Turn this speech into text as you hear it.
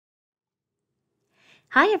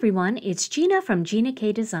Hi everyone, it's Gina from Gina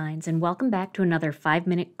K Designs and welcome back to another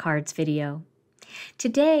 5-minute cards video.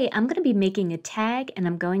 Today I'm going to be making a tag and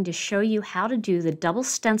I'm going to show you how to do the double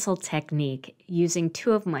stencil technique using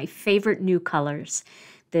two of my favorite new colors,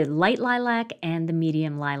 the light lilac and the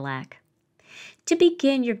medium lilac. To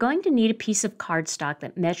begin, you're going to need a piece of cardstock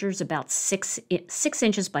that measures about 6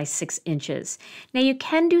 inches by 6 inches. Now you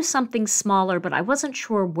can do something smaller, but I wasn't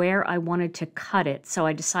sure where I wanted to cut it, so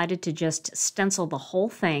I decided to just stencil the whole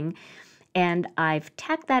thing, and I've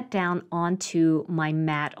tacked that down onto my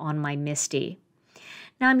mat on my MISTI.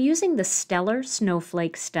 Now I'm using the Stellar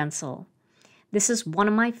Snowflake stencil. This is one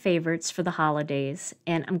of my favorites for the holidays,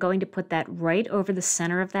 and I'm going to put that right over the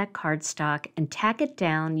center of that cardstock and tack it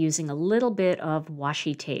down using a little bit of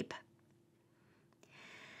washi tape.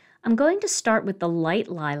 I'm going to start with the light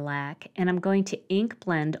lilac, and I'm going to ink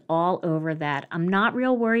blend all over that. I'm not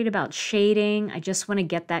real worried about shading. I just want to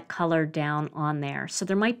get that color down on there. So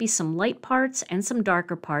there might be some light parts and some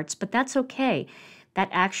darker parts, but that's okay. That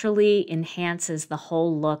actually enhances the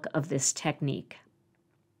whole look of this technique.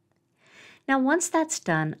 Now once that's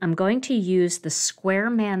done, I'm going to use the square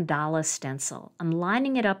mandala stencil. I'm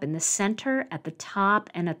lining it up in the center, at the top,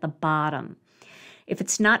 and at the bottom. If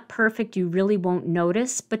it's not perfect, you really won't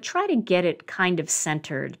notice, but try to get it kind of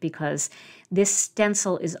centered because this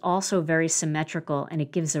stencil is also very symmetrical and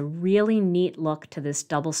it gives a really neat look to this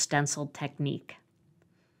double stenciled technique.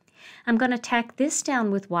 I'm going to tack this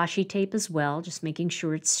down with washi tape as well, just making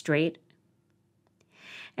sure it's straight.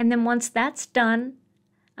 And then once that's done,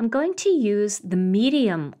 I'm going to use the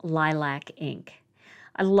medium lilac ink.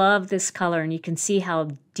 I love this color, and you can see how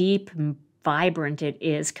deep and vibrant it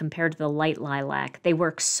is compared to the light lilac. They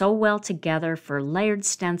work so well together for layered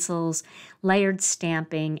stencils, layered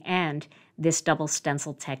stamping, and this double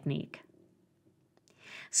stencil technique.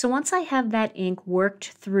 So once I have that ink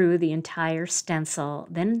worked through the entire stencil,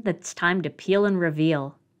 then it's time to peel and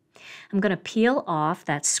reveal. I'm going to peel off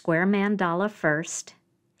that square mandala first.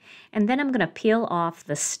 And then I'm going to peel off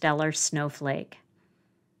the Stellar Snowflake.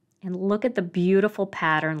 And look at the beautiful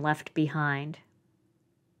pattern left behind.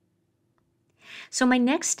 So my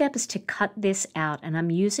next step is to cut this out, and I'm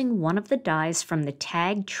using one of the dies from the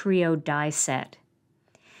Tag Trio die set.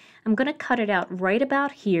 I'm going to cut it out right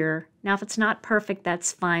about here. Now if it's not perfect,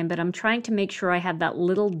 that's fine, but I'm trying to make sure I have that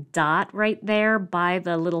little dot right there by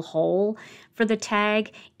the little hole for the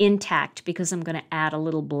tag intact because I'm going to add a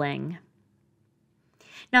little bling.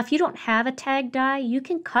 Now, if you don't have a tag die, you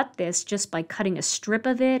can cut this just by cutting a strip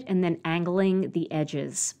of it and then angling the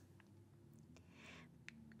edges.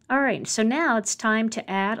 All right, so now it's time to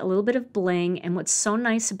add a little bit of bling, and what's so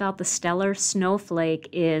nice about the Stellar Snowflake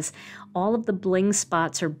is all of the bling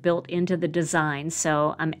spots are built into the design,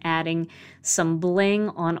 so I'm adding some bling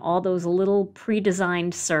on all those little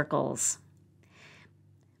pre-designed circles.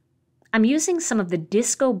 I'm using some of the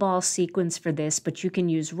disco ball sequins for this, but you can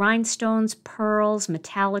use rhinestones, pearls,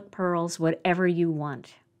 metallic pearls, whatever you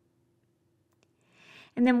want.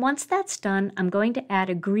 And then once that's done, I'm going to add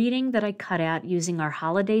a greeting that I cut out using our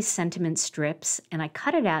holiday sentiment strips, and I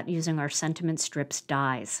cut it out using our sentiment strips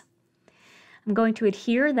dies. I'm going to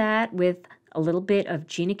adhere that with a little bit of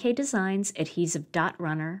Gina K Designs adhesive dot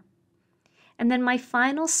runner. And then my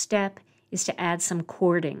final step is to add some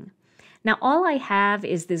cording. Now all I have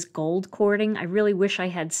is this gold cording. I really wish I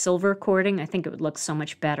had silver cording. I think it would look so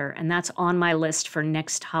much better, and that's on my list for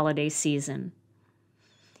next holiday season.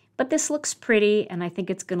 But this looks pretty, and I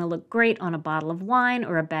think it's going to look great on a bottle of wine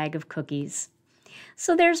or a bag of cookies.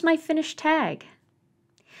 So there's my finished tag.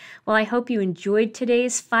 Well, I hope you enjoyed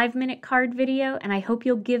today's 5-minute card video, and I hope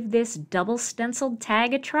you'll give this double stenciled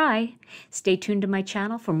tag a try. Stay tuned to my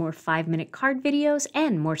channel for more 5-minute card videos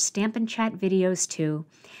and more Stampin' Chat videos too.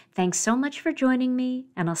 Thanks so much for joining me,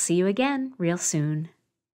 and I'll see you again real soon.